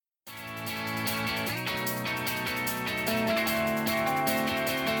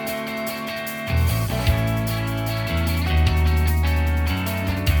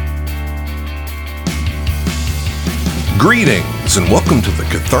Greetings and welcome to the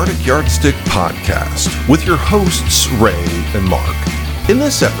Cathartic Yardstick Podcast with your hosts Ray and Mark. In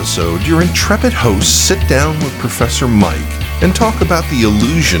this episode, your intrepid hosts sit down with Professor Mike and talk about the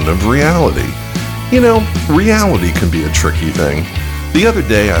illusion of reality. You know, reality can be a tricky thing. The other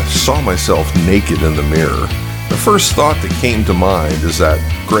day I saw myself naked in the mirror. The first thought that came to mind is that,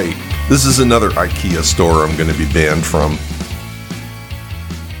 great, this is another IKEA store I'm going to be banned from.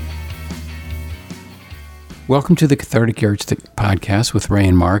 Welcome to the Cathartic Yardstick Podcast with Ray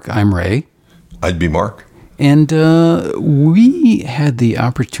and Mark. I'm Ray. I'd be Mark. And we had the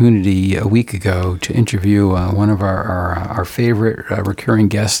opportunity a week ago to interview one of our favorite recurring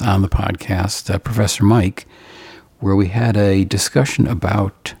guests on the podcast, Professor Mike, where we had a discussion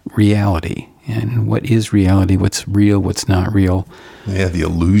about reality and what is reality, what's real, what's not real. Yeah, the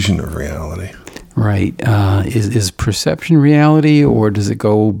illusion of reality. Right. Is perception reality, or does it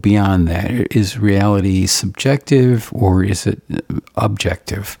go beyond that? Is reality subjective, or is it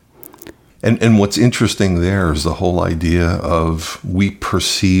objective? And what's interesting there is the whole idea of we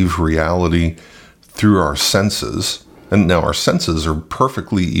perceive reality through our senses. And now our senses are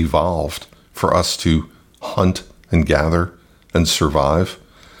perfectly evolved for us to hunt and gather and survive.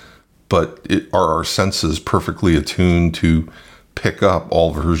 But are our senses perfectly attuned to pick up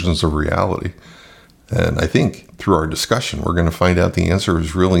all versions of reality? And I think through our discussion, we're going to find out the answer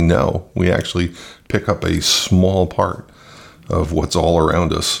is really no. We actually pick up a small part of what's all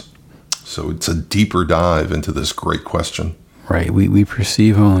around us. So it's a deeper dive into this great question. Right. We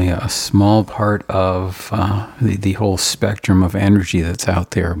perceive only a small part of the whole spectrum of energy that's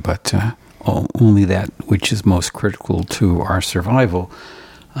out there, but only that which is most critical to our survival.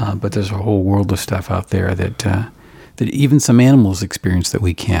 But there's a whole world of stuff out there that even some animals experience that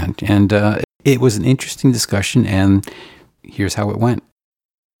we can't. And it was an interesting discussion, and here's how it went.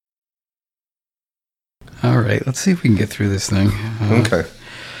 All right, let's see if we can get through this thing. Okay.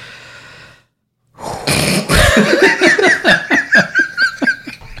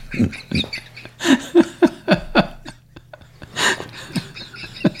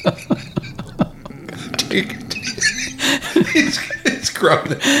 It's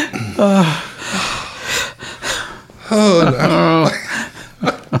grown. Oh no.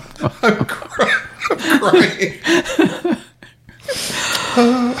 I'm crying.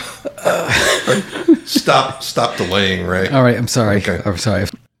 Stop delaying, right? All right, I'm sorry. Okay. I'm sorry.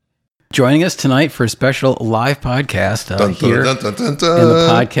 Joining us tonight for a special live podcast here in the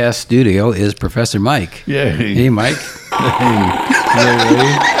podcast studio is Professor Mike. Yay. Hey, Mike. Yay.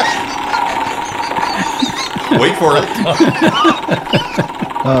 Wait for it.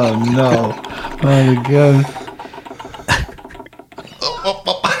 Oh, no. Oh, my God.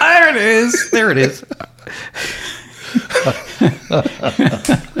 There it is.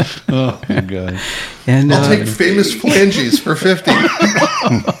 Oh, my God. And I'll take famous phalanges for 50.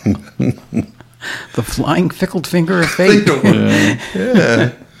 the flying fickled finger of fate.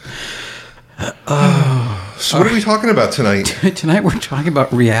 Yeah. So what are we talking about tonight? Tonight we're talking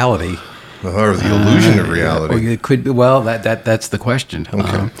about reality. Or the illusion of reality. Or it could be, well, that's the question.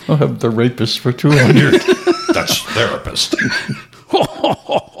 Okay. I'll have the rapist for 200. That's therapist.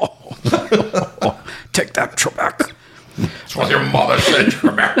 Take that, Trebek. That's what your mother said,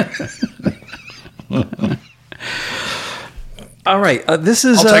 Trebek. All right, this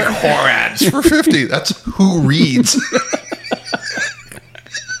is... I'll take whore ads for 50. That's who reads.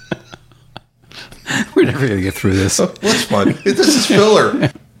 We're never going to get through this. What's fun? This is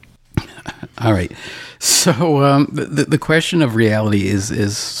filler. All right. So the question of reality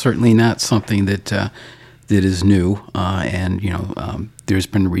is certainly not something that is new, and there's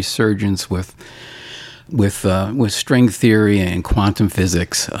been a resurgence with string theory and quantum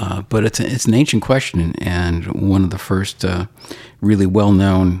physics, but it's an ancient question, and one of the first really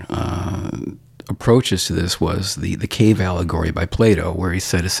well-known approaches to this was the cave allegory by Plato, where he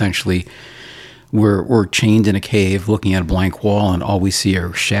said essentially we're chained in a cave looking at a blank wall, and all we see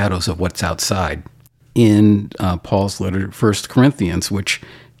are shadows of what's outside. In Paul's letter, 1 Corinthians, which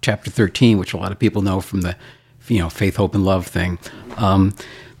chapter 13, which a lot of people know from the faith, hope, and love thing.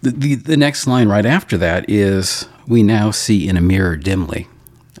 The next line right after that is, we now see in a mirror dimly,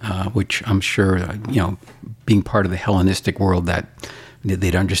 which I'm sure, being part of the Hellenistic world, that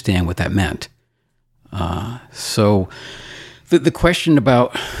they'd understand what that meant. So the question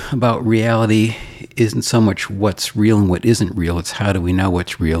about reality isn't so much what's real and what isn't real. It's how do we know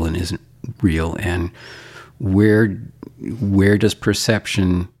what's real and isn't real, and where does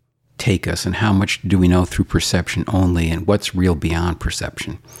perception take us, and how much do we know through perception only, and what's real beyond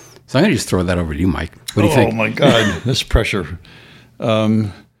perception? So I'm going to just throw that over to you, Mike. What do you think? Oh, my God. This pressure.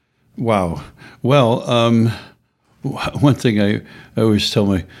 Wow. Well, One thing I always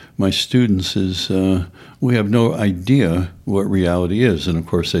tell my students is we have no idea what reality is. And, of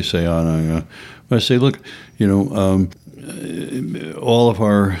course, they say, oh, no. But I say, look, all of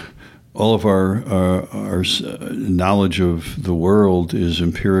our knowledge of the world is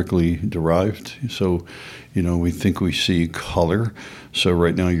empirically derived. So, we think we see color. So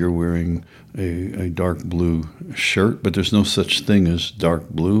right now you're wearing a dark blue shirt, but there's no such thing as dark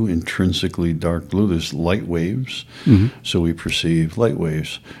blue, intrinsically dark blue. There's light waves. Mm-hmm. So we perceive light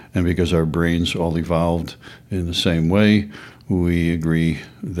waves. And because our brains all evolved in the same way, we agree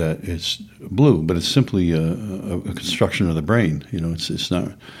that it's blue, but it's simply a construction of the brain. It's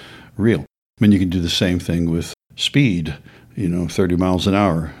not real. I mean, you can do the same thing with speed, 30 miles an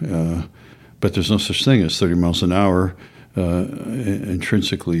hour. But there's no such thing as 30 miles an hour,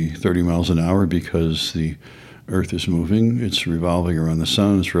 intrinsically 30 miles an hour, because the Earth is moving, it's revolving around the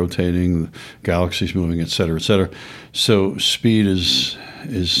sun, it's rotating, the galaxy's moving, et cetera, et cetera. So speed is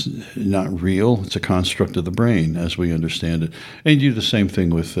not real. It's a construct of the brain as we understand it. And you do the same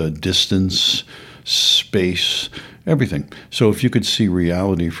thing with distance, space, everything. So if you could see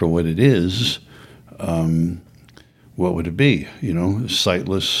reality for what it is, what would it be?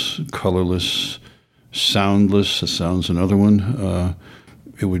 Sightless, colorless, soundless. The sound's another one.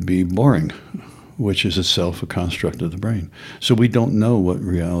 It would be boring, which is itself a construct of the brain. So we don't know what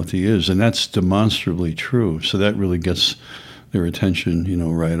reality is, and that's demonstrably true. So that really gets their attention,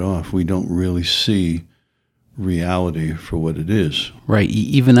 right off. We don't really see reality for what it is. Right.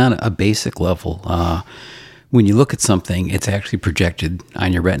 Even on a basic level, when you look at something, it's actually projected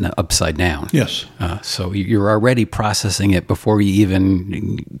on your retina upside down. Yes. So you're already processing it before you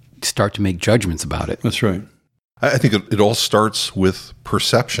even start to make judgments about it. That's right. I think it all starts with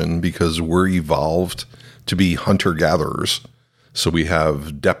perception, because we're evolved to be hunter-gatherers. So we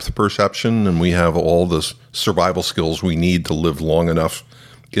have depth perception, and we have all the survival skills we need to live long enough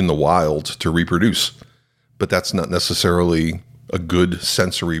in the wild to reproduce. But that's not necessarily a good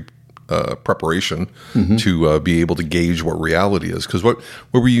sensory preparation to be able to gauge what reality is. Because what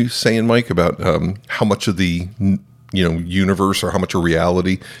were you saying, Mike, about how much of the universe, or how much of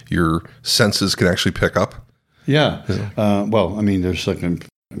reality your senses can actually pick up? Yeah. Well, I mean, there's like an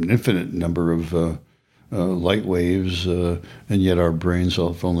infinite number of light waves, and yet our brains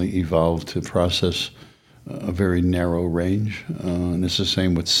have only evolved to process a very narrow range. And it's the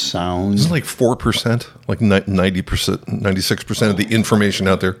same with sound. Isn't it like 4%, like 90%, 96% of the information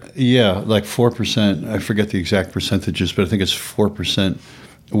out there? Yeah, like 4%. I forget the exact percentages, but I think it's 4%.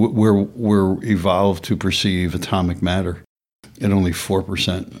 We're evolved to perceive atomic matter, and only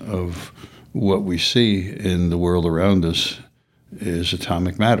 4% of what we see in the world around us is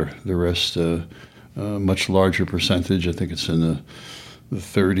atomic matter. The rest, much larger percentage, I think it's in the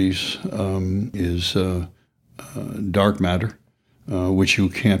 30s, is dark matter, which you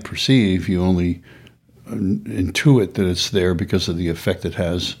can't perceive. You only intuit that it's there because of the effect it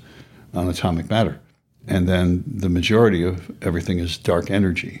has on atomic matter. And then the majority of everything is dark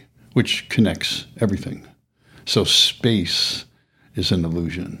energy, which connects everything. So space is an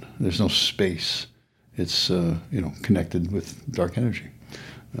illusion. There's no space. It's connected with dark energy.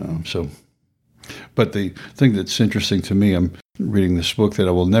 But the thing that's interesting to me, I'm reading this book that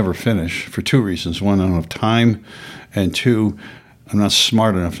I will never finish for two reasons. One, I don't have time, and two, I'm not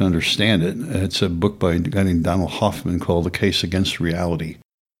smart enough to understand it. It's a book by a guy named Donald Hoffman called The Case Against Reality.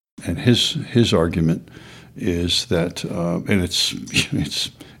 And his argument is that, and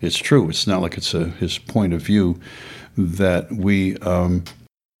it's true. It's not like it's his point of view, that we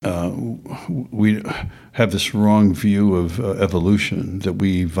have this wrong view of evolution, that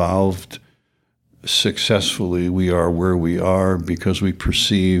we evolved successfully. We are where we are because we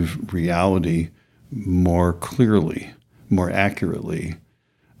perceive reality more clearly, more accurately,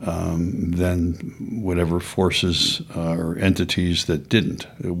 than whatever forces or entities that didn't.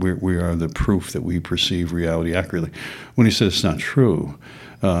 We are the proof that we perceive reality accurately. When he said it's not true,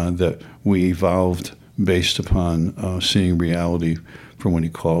 that we evolved based upon seeing reality from what he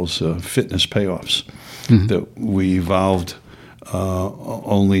calls fitness payoffs, that we evolved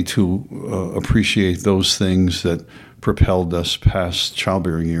only to appreciate those things that propelled us past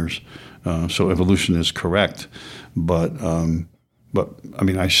childbearing years. So evolution is correct, but I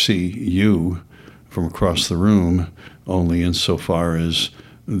mean, I see you from across the room only insofar as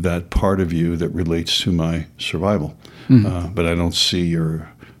that part of you that relates to my survival. But I don't see your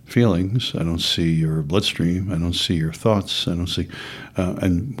feelings. I don't see your bloodstream. I don't see your thoughts. I don't see,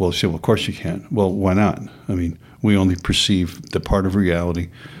 and well, say, well, of course you can't. Well, why not? I mean, we only perceive the part of reality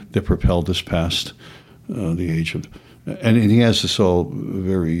that propelled us past the age of, and he has this all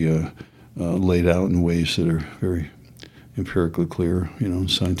very laid out in ways that are very empirically clear,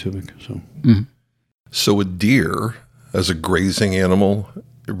 scientific. So, So a deer, as a grazing animal,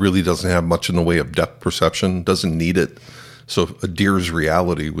 it really doesn't have much in the way of depth perception, doesn't need it. So a deer's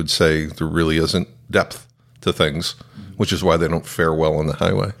reality would say there really isn't depth to things, which is why they don't fare well on the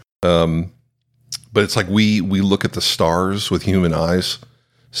highway. But it's like we look at the stars with human eyes,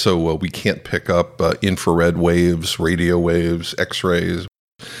 so we can't pick up infrared waves, radio waves, X-rays.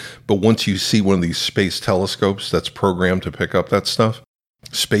 But once you see one of these space telescopes that's programmed to pick up that stuff,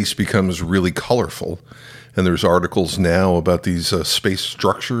 space becomes really colorful. And there's articles now about these space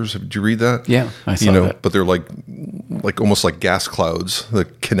structures. Did you read that? Yeah, I saw that. But they're like almost like gas clouds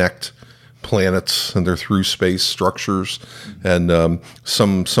that connect planets, and they're through space structures. And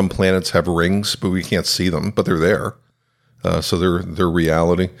some planets have rings, but we can't see them, but they're there. So they're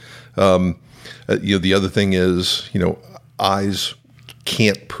reality. The other thing is, eyes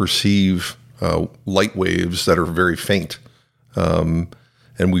can't perceive light waves that are very faint.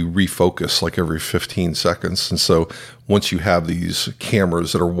 And we refocus like every 15 seconds. And so once you have these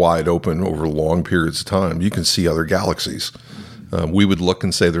cameras that are wide open over long periods of time, you can see other galaxies. We would look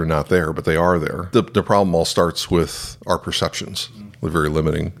and say they're not there, but they are there. The problem all starts with our perceptions. They're very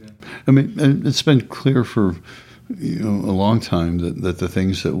limiting. I mean, and it's been clear for a long time that the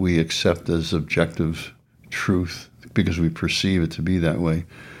things that we accept as objective truth, because we perceive it to be that way,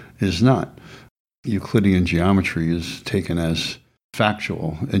 is not. Euclidean geometry is taken as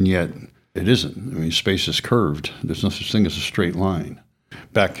factual, and yet it isn't. I mean, space is curved. There's no such thing as a straight line.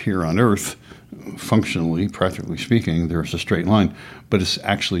 Back here on Earth, functionally, practically speaking, there's a straight line, but it's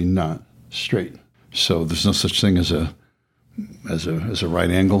actually not straight. So there's no such thing as a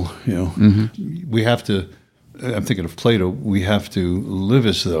right angle. We have to. I'm thinking of Plato. We have to live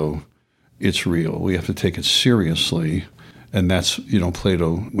as though it's real. We have to take it seriously, and that's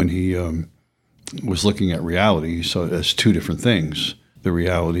Plato when he was looking at reality, he saw it as two different things. The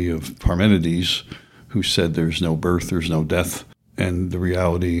reality of Parmenides, who said there's no birth, there's no death, and the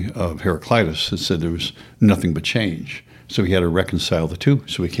reality of Heraclitus that said there was nothing but change. So he had to reconcile the two.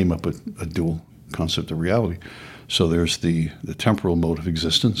 So he came up with a dual concept of reality. So there's the temporal mode of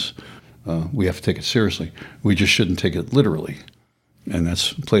existence. We have to take it seriously. We just shouldn't take it literally. And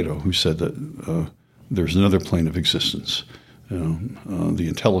that's Plato, who said that there's another plane of existence, the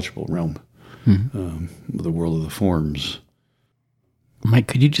intelligible realm. The world of the forms. Mike,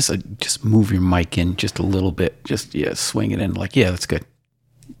 could you just move your mic in just a little bit? Just swing it in. That's good.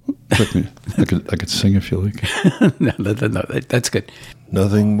 I could sing if you like. No, that's good.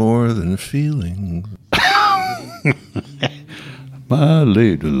 Nothing more than feeling. My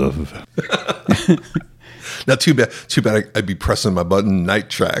lady love. Now, too bad. I'd be pressing my button. Night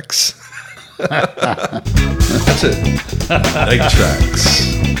Tracks. That's it. Night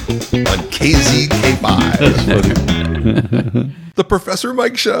Tracks on KZK5. The Professor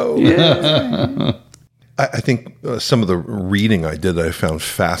Mike Show. Yeah. I think some of the reading I did I found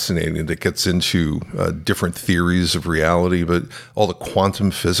fascinating that gets into different theories of reality, but all the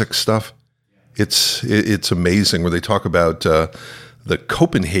quantum physics stuff, it's amazing where they talk about the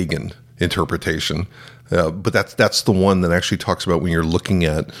Copenhagen interpretation, but that's the one that actually talks about when you're looking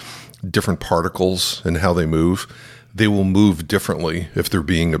at different particles and how they move. They will move differently if they're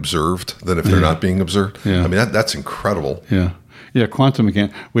being observed than if they're not being observed. Yeah. I mean, that's incredible. Yeah, quantum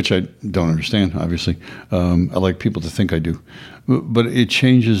mechanics, which I don't understand, obviously. I like people to think I do. But it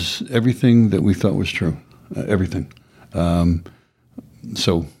changes everything that we thought was true, everything.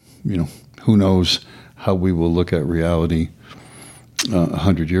 So, who knows how we will look at reality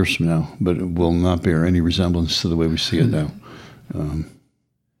 100 years from now, but it will not bear any resemblance to the way we see it now.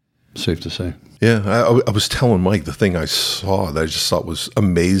 Safe to say. Yeah, I was telling Mike the thing I saw that I just thought was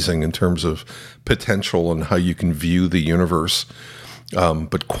amazing in terms of potential and how you can view the universe.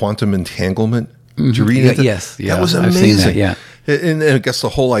 But quantum entanglement, did you read it? Yes. Yeah, that was amazing. I've seen that, yeah. And I guess the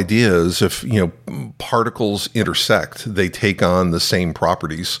whole idea is if particles intersect, they take on the same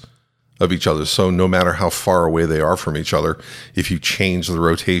properties of each other. So no matter how far away they are from each other, if you change the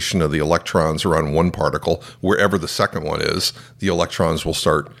rotation of the electrons around one particle, wherever the second one is, the electrons will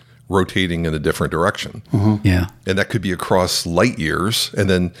start rotating in a different direction. Yeah. And that could be across light years. And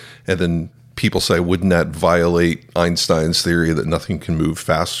then people say, wouldn't that violate Einstein's theory that nothing can move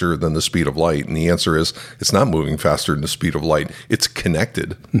faster than the speed of light? And the answer is, it's not moving faster than the speed of light. It's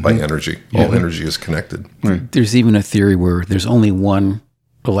connected by energy. All energy is connected. Right. There's even a theory where there's only one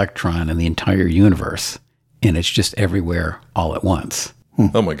electron in the entire universe, and it's just everywhere all at once.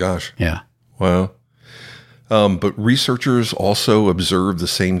 Oh my gosh. Yeah. Wow. But researchers also observe the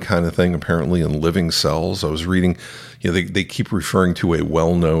same kind of thing apparently in living cells. I was reading, they keep referring to a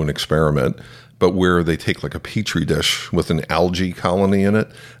well-known experiment but where they take like a petri dish with an algae colony in it,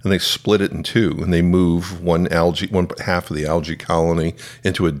 and they split it in two, and they move one half of the algae colony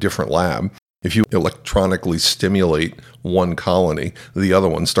into a different lab. If you electronically stimulate one colony, the other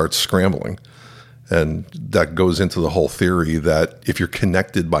one starts scrambling. And that goes into the whole theory that if you're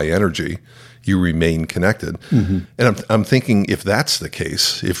connected by energy, you remain connected. Mm-hmm. And I'm thinking, if that's the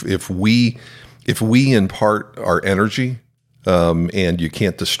case, if we impart our energy, and you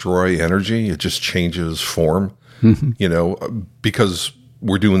can't destroy energy, it just changes form. Mm-hmm. Because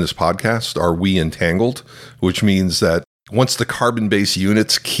we're doing this podcast, are we entangled? Which means that once the carbon-based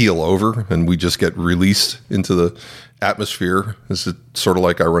units keel over and we just get released into the atmosphere, is it sort of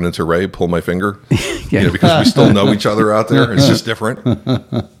like I run into Ray, pull my finger? Yeah. Because we still know each other out there. It's just different.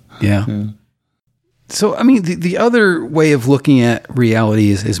 Yeah. So, I mean, the other way of looking at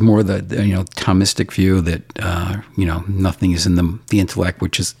reality is more the Thomistic view that, nothing is in the intellect,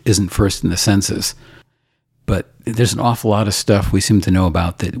 which isn't first in the senses. But there's an awful lot of stuff we seem to know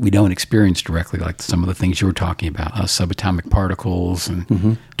about that we don't experience directly, like some of the things you were talking about, subatomic particles and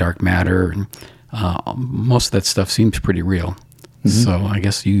mm-hmm. dark matter. And most of that stuff seems pretty real. Mm-hmm. So I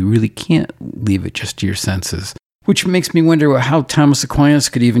guess you really can't leave it just to your senses. Which makes me wonder how Thomas Aquinas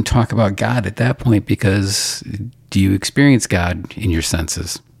could even talk about God at that point, because do you experience God in your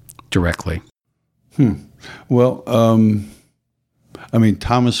senses directly? Well,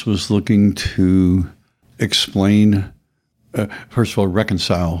 Thomas was looking to explain, first of all,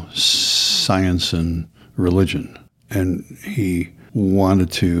 reconcile science and religion. And he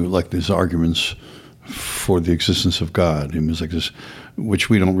wanted to, like, there's arguments for the existence of God. It was like this, which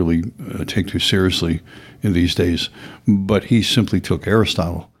we don't really take too seriously in these days. But he simply took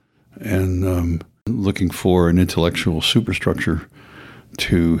Aristotle and looking for an intellectual superstructure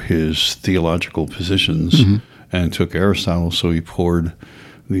to his theological positions, mm-hmm. and took Aristotle, so he poured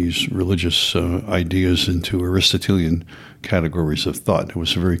these religious ideas into Aristotelian categories of thought. It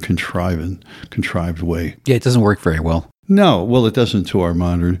was a very contrived way. Yeah, it doesn't work very well. No, well, it doesn't to our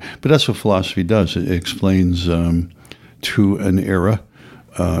modern, but that's what philosophy does. It explains to an era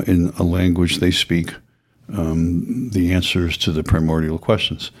in a language they speak the answers to the primordial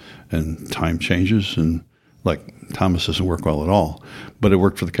questions. And time changes, and like Thomas doesn't work well at all. But it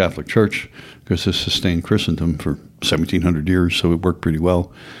worked for the Catholic Church because it sustained Christendom for 1,700 years, so it worked pretty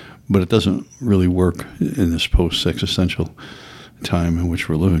well. But it doesn't really work in this post-existential time in which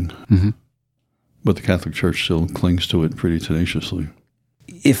we're living. Mm-hmm. But the Catholic Church still clings to it pretty tenaciously.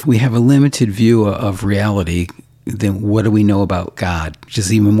 If we have a limited view of reality, then what do we know about God, which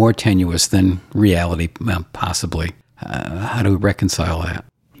is even more tenuous than reality, possibly? How do we reconcile that?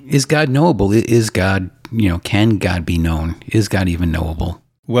 Is God knowable? Is God, can God be known? Is God even knowable?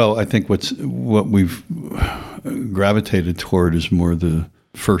 Well, I think what we've gravitated toward is more the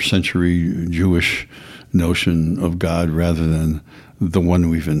first century Jewish notion of God rather than the one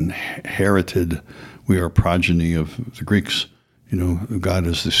we've inherited. We are a progeny of the Greeks. God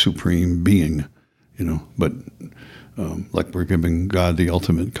is the supreme being, but like we're giving God the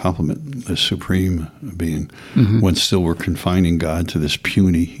ultimate compliment, the supreme being, mm-hmm. when still we're confining God to this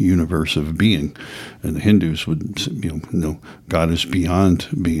puny universe of being. And the Hindus would, no, God is beyond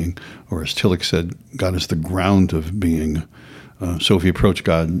being, or as Tillich said, God is the ground of being. So if you approach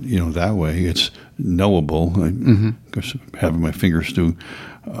God, that way, it's knowable. Because having my fingers do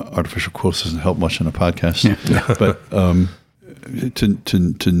artificial quotes doesn't help much on a podcast. Yeah. But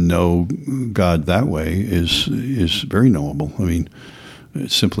to know God that way is very knowable. I mean,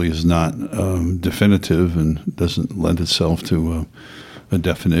 it simply is not definitive and doesn't lend itself to a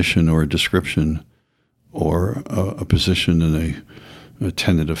definition or a description or a position in a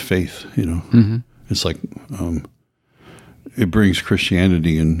tenet of faith. Mm-hmm. It's like it brings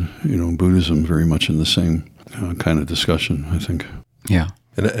Christianity and Buddhism very much in the same kind of discussion, I think. Yeah.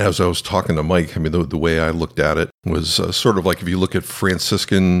 And as I was talking to Mike, the way I looked at it was sort of like if you look at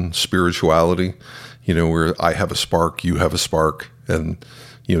Franciscan spirituality, where I have a spark, you have a spark, and,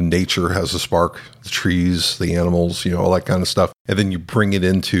 nature has a spark, the trees, the animals, all that kind of stuff. And then you bring it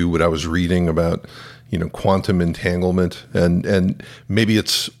into what I was reading about, quantum entanglement, and maybe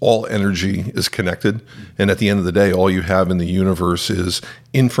it's all energy is connected. And at the end of the day, all you have in the universe is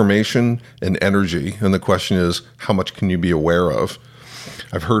information and energy. And the question is, how much can you be aware of?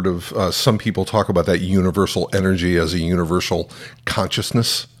 I've heard of some people talk about that universal energy as a universal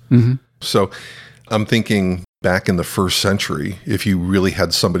consciousness. Mm-hmm. So I'm thinking back in the first century, if you really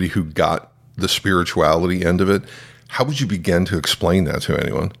had somebody who got the spirituality end of it, how would you begin to explain that to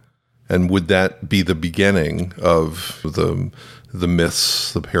anyone? And would that be the beginning of the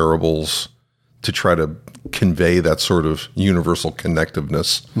myths, the parables, to try to convey that sort of universal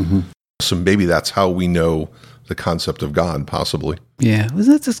connectiveness? Mm-hmm. So maybe that's how we know the concept of God, possibly. Yeah,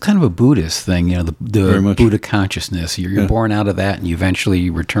 that's kind of a Buddhist thing, Very the much. Buddha consciousness. You're born out of that, and you eventually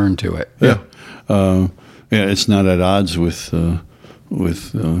return to it. Yeah. It's not at odds with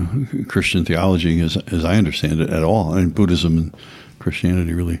Christian theology, as I understand it, at all. I mean, Buddhism and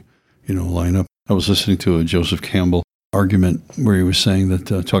Christianity really, line up. I was listening to a Joseph Campbell argument where he was saying that,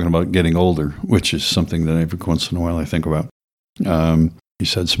 talking about getting older, which is something that every once in a while I think about. He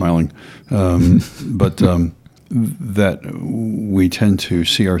said, smiling, but that we tend to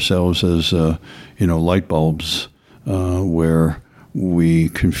see ourselves as, light bulbs, where we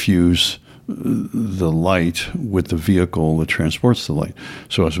confuse the light with the vehicle that transports the light.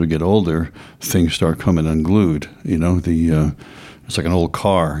 So as we get older, things start coming unglued. It's like an old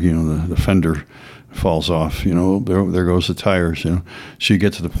car. The fender falls off. There goes the tires. So you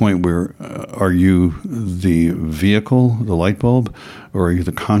get to the point where are you the vehicle, the light bulb, or are you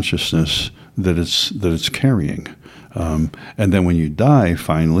the consciousness that it's carrying? And then when you die,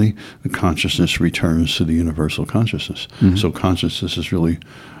 finally, the consciousness returns to the universal consciousness. Mm-hmm. So consciousness is really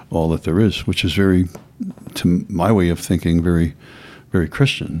all that there is, which is very, to my way of thinking, very, very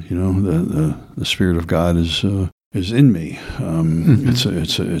Christian. The Spirit of God is in me. Mm-hmm.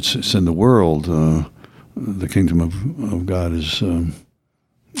 It's in the world. The kingdom of God is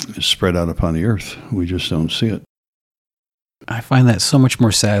spread out upon the earth. We just don't see it. I find that so much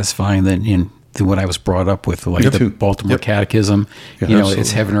more satisfying than what I was brought up with, like the Baltimore Catechism.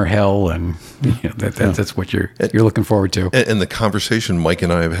 It's heaven or hell, and that's what you're looking forward to. And the conversation Mike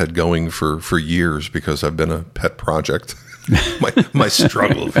and I have had going for years, because I've been a pet project, my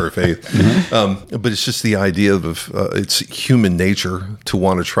struggle for faith. Mm-hmm. But it's just the idea of it's human nature to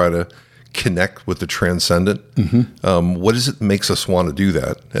want to try to connect with the transcendent. Mm-hmm. What is it that makes us want to do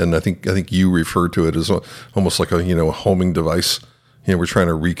that? And I think you referred to it as almost like a homing device. We're trying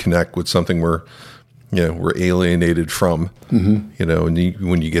to reconnect with something we're alienated from. Mm-hmm. And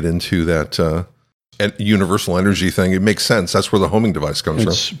when you get into that universal energy thing, it makes sense. That's where the homing device comes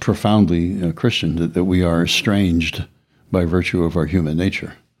from. It's profoundly Christian that we are estranged by virtue of our human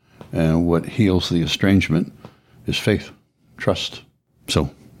nature, and what heals the estrangement is faith, trust. So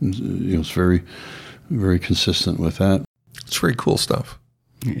it's very, very consistent with that. It's very cool stuff.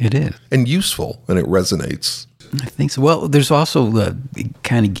 It is, and useful, and it resonates. I think so. Well, there's also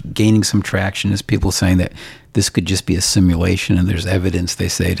kind of gaining some traction as people saying that this could just be a simulation, and there's evidence, they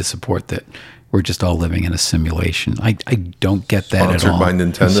say, to support that we're just all living in a simulation. I don't get that Sponsored at all. by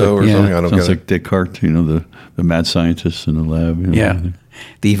Nintendo or something? I don't Sounds get like Descartes, the mad scientist in the lab.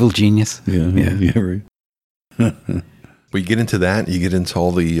 The evil genius. Yeah, right. But you get into that, you get into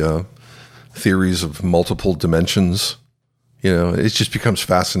all the theories of multiple dimensions. It just becomes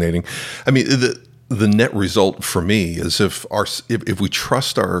fascinating. I mean, the net result for me is if we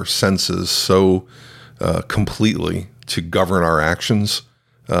trust our senses so completely to govern our actions,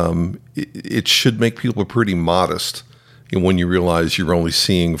 it should make people pretty modest. And when you realize you're only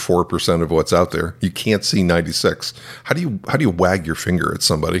seeing 4% of what's out there, you can't see 96. How do you wag your finger at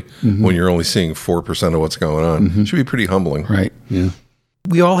somebody when you're only seeing 4% of what's going on? It should be pretty humbling, right? Yeah.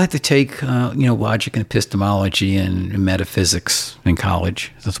 We all had to take, logic and epistemology and metaphysics in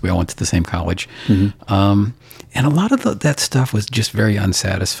college, since we all went to the same college. Mm-hmm. And a lot of that stuff was just very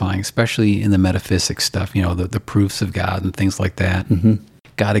unsatisfying, especially in the metaphysics stuff, the proofs of God and things like that. Mm-hmm.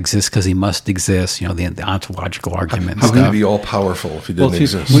 God exists because he must exist, the ontological argument. How can he be all powerful if he didn't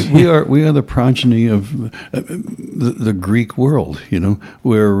exist? We are the progeny of the Greek world,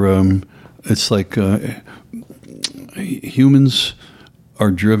 where it's like humans are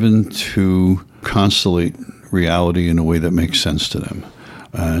driven to constellate reality in a way that makes sense to them.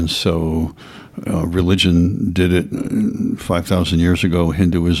 And so religion did it 5,000 years ago,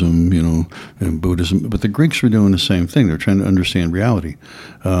 Hinduism, and Buddhism. But the Greeks were doing the same thing. They're trying to understand reality.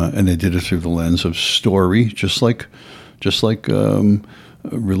 And they did it through the lens of story, just like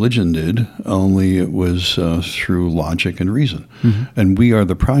religion did, only it was through logic and reason. Mm-hmm. And we are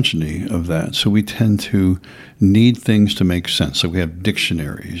the progeny of that. So we tend to need things to make sense. So we have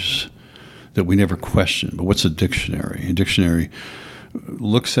dictionaries that we never question. But what's a dictionary? A dictionary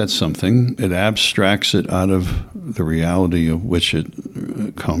looks at something, it abstracts it out of the reality of which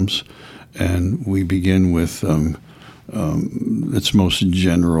it comes, and we begin with its most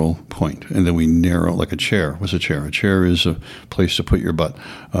general point, and then we narrow, like a chair. What's a chair? A chair is a place to put your butt,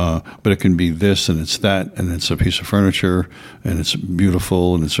 but it can be this and it's that, and it's a piece of furniture, and it's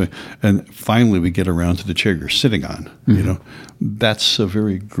beautiful, and finally we get around to the chair you're sitting on. Mm-hmm. That's a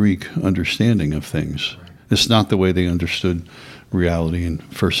very Greek understanding of things. It's not the way they understood reality in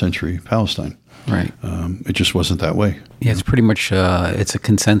first century Palestine. Right. It just wasn't that way. Yeah, it's pretty much it's a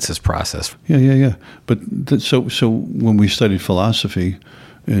consensus process. Yeah. But so when we studied philosophy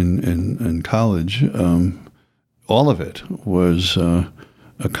in college, all of it was a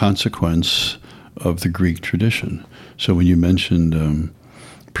consequence of the Greek tradition. So when you mentioned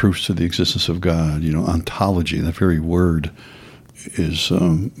proofs of the existence of God, ontology, that very word is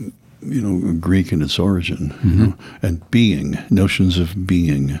Greek in its origin, and being, notions of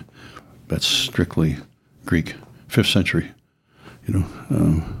being. That's strictly Greek, 5th century,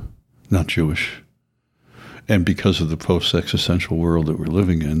 not Jewish. And because of the post-existential world that we're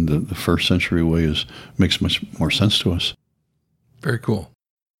living in, the first century way makes much more sense to us. Very cool.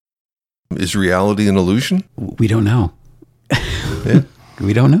 Is reality an illusion? We don't know. Yeah.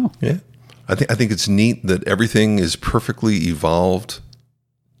 We don't know. Yeah. I think it's neat that everything is perfectly evolved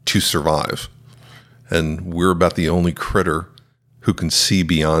to survive. And we're about the only critter who can see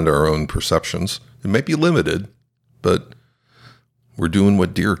beyond our own perceptions. It might be limited, but we're doing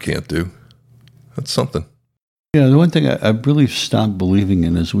what deer can't do. That's something. Yeah, the one thing I've really stopped believing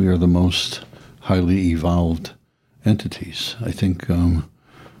in is we are the most highly evolved entities. I think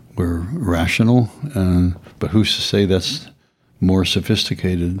we're rational, but who's to say that's more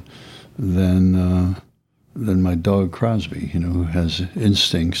sophisticated than my dog Crosby, who has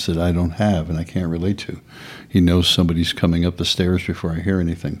instincts that I don't have and I can't relate to. He knows somebody's coming up the stairs before I hear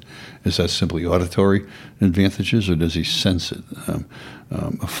anything. Is that simply auditory advantages, or does he sense it?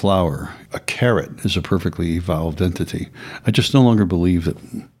 A flower, a carrot is a perfectly evolved entity. I just no longer believe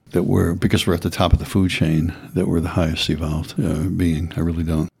that because we're at the top of the food chain, that we're the highest evolved being. I really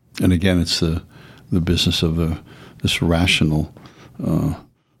don't. And again, it's the business of this rational,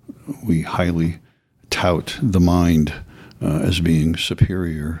 we highly tout the mind as being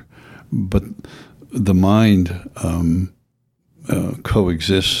superior, but the mind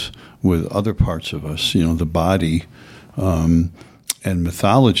coexists with other parts of us, the body and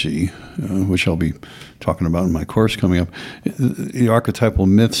mythology, which I'll be talking about in my course coming up. The archetypal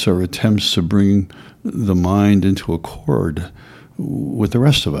myths are attempts to bring the mind into accord with the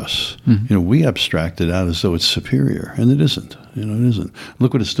rest of us. Mm-hmm. We abstract it out as though it's superior, and it isn't. It isn't.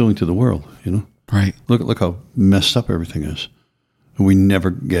 Look what it's doing to the world. Right. Look how messed up everything is. We never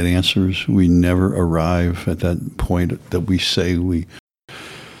get answers. We never arrive at that point that we say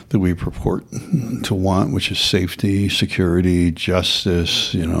that we purport to want, which is safety, security,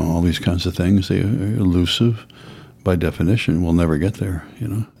 justice, all these kinds of things. They are elusive by definition. We'll never get there,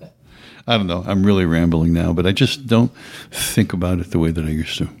 I don't know. I'm really rambling now, but I just don't think about it the way that I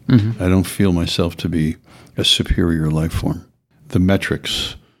used to. Mm-hmm. I don't feel myself to be a superior life form. The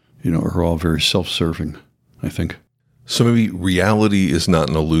metrics, are all very self-serving, I think. So maybe reality is not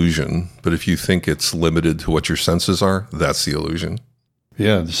an illusion, but if you think it's limited to what your senses are, that's the illusion.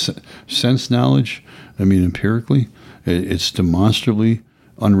 Yeah, the sense knowledge, empirically, it's demonstrably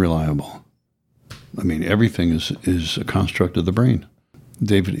unreliable. Everything is a construct of the brain.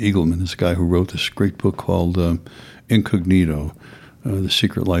 David Eagleman is a guy who wrote this great book called Incognito, The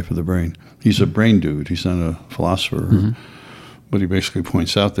Secret Life of the Brain. He's a brain dude. He's not a philosopher. Mm-hmm. But he basically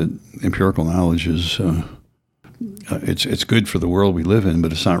points out that empirical knowledge is it's good for the world we live in,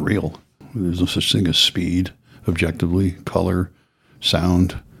 but it's not real. There's no such thing as speed, objectively, color,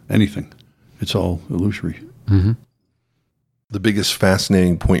 sound, anything. It's all illusory. Mm-hmm. The biggest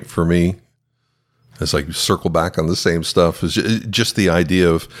fascinating point for me, as I circle back on the same stuff, is just the idea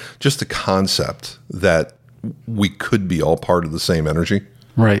of just the concept that we could be all part of the same energy.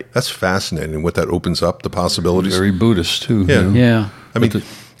 Right. That's fascinating. What that opens up, the possibilities. Very Buddhist too. Yeah. Yeah.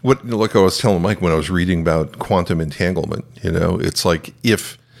 Like I was telling Mike when I was reading about quantum entanglement, it's like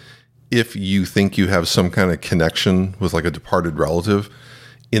if you think you have some kind of connection with like a departed relative,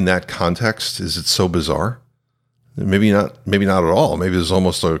 in that context, is it so bizarre? Maybe not at all. Maybe there's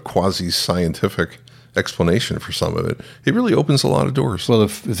almost a quasi-scientific explanation for some of it. It really opens a lot of doors. Well,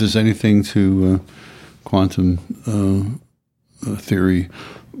 if there's anything to quantum theory,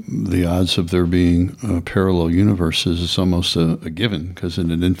 the odds of there being parallel universes is almost a given, because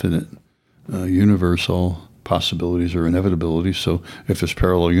in an infinite universe, all possibilities are inevitabilities. So if there's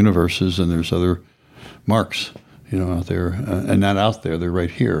parallel universes, then there's other marks, out there, and not out there, they're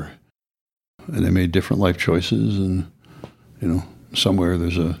right here. And they made different life choices, and, somewhere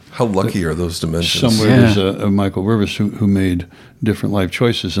there's a... How lucky are those dimensions? Somewhere there's a Michael Rivers who made different life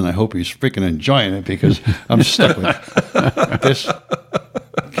choices, and I hope he's freaking enjoying it, because I'm stuck with this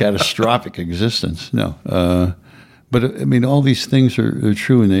catastrophic existence. No. But all these things are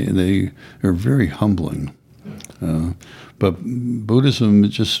true, and they are very humbling. But Buddhism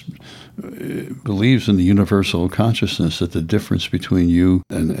just believes in the universal consciousness that the difference between you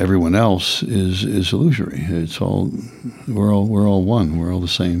and everyone else is illusory. We're all one. We're all the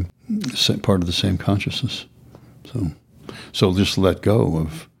same part of the same consciousness. So just let go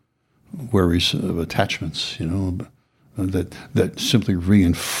of worries of attachments, that simply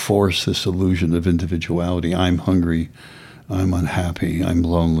reinforce this illusion of individuality. I'm hungry, I'm unhappy, I'm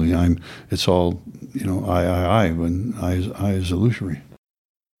lonely, it's all, I, when I is illusory.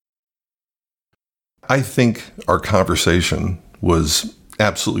 I think our conversation was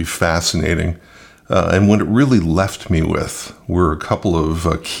absolutely fascinating. And what it really left me with were a couple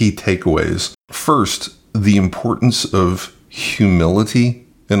of key takeaways. First, the importance of humility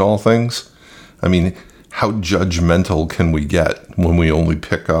in all things. I mean, how judgmental can we get when we only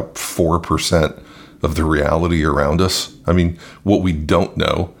pick up 4% of the reality around us? I mean, what we don't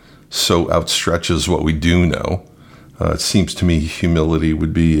know so outstretches what we do know. It seems to me humility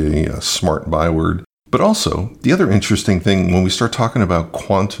would be a smart byword. But also, the other interesting thing, when we start talking about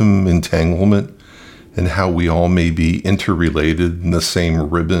quantum entanglement and how we all may be interrelated in the same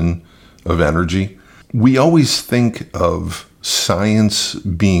ribbon of energy, we always think of science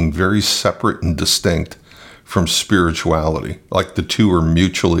being very separate and distinct from spirituality, like the two are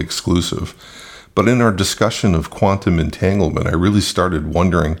mutually exclusive. But in our discussion of quantum entanglement, I really started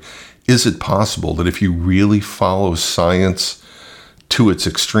wondering, is it possible that if you really follow science to its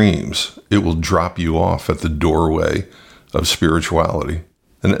extremes, it will drop you off at the doorway of spirituality?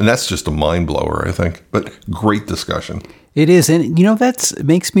 And that's just a mind blower, I think. But great discussion. It is. And, that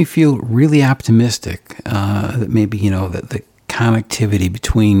makes me feel really optimistic that maybe, that the connectivity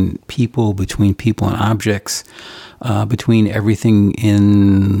between people and objects, between everything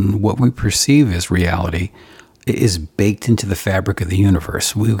in what we perceive as reality is baked into the fabric of the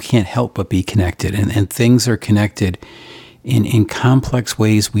universe. We can't help but be connected. And things are connected in complex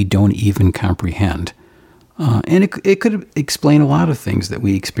ways we don't even comprehend. And it could explain a lot of things that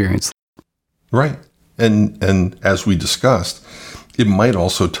we experience. Right. And as we discussed, it might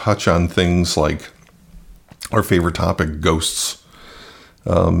also touch on things like our favorite topic, ghosts.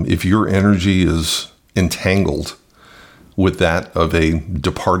 If your energy is entangled with that of a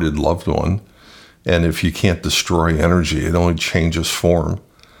departed loved one, and if you can't destroy energy, it only changes form.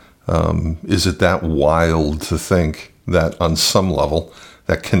 Is it that wild to think that on some level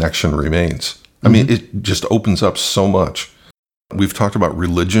that connection remains? I mean, it just opens up so much. We've talked about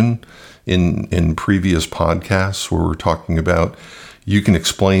religion in previous podcasts where we're talking about you can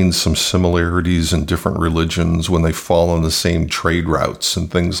explain some similarities in different religions when they fall on the same trade routes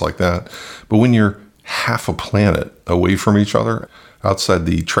and things like that. But when you're half a planet away from each other outside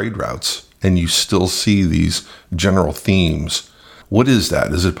the trade routes and you still see these general themes, what is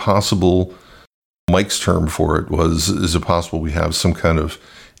that? Is it possible, Mike's term for it was, is it possible we have some kind of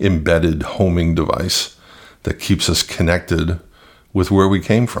embedded homing device that keeps us connected with where we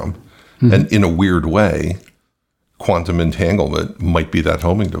came from? Mm-hmm. And in a weird way, quantum entanglement might be that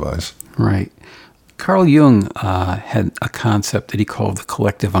homing device. Right. Carl Jung had a concept that he called the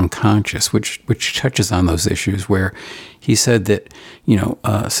collective unconscious, which touches on those issues, where he said that,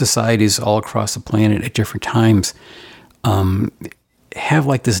 societies all across the planet at different times have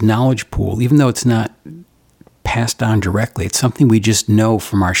like this knowledge pool, even though it's not passed on directly. It's something we just know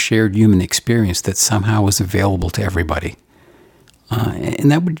from our shared human experience that somehow is available to everybody.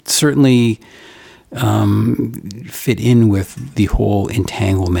 And that would certainly fit in with the whole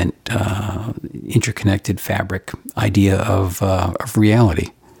entanglement, interconnected fabric idea of reality.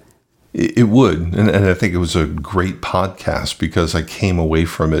 It would. And I think it was a great podcast because I came away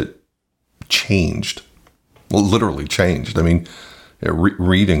from it changed. Well, literally changed. I mean,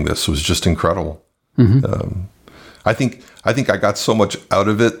 reading this was just incredible. Mm-hmm. I think I got so much out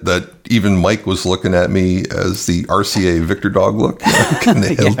of it that even Mike was looking at me as the RCA Victor Dog look.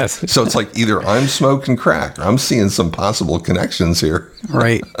 Yes. So it's like either I'm smoking crack or I'm seeing some possible connections here.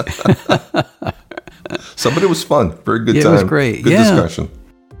 Right. So, but it was fun. Very good time. It was great. Good discussion.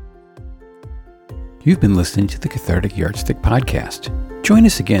 You've been listening to the Cathartic Yardstick Podcast. Join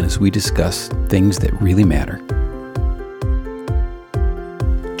us again as we discuss things that really matter.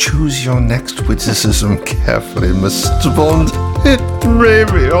 Choose your next witticism carefully, Mr. Bond. It may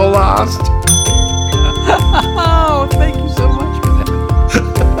be your last. Oh, thank you so much for that.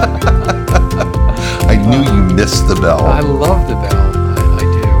 I knew you missed the bell. I love the bell.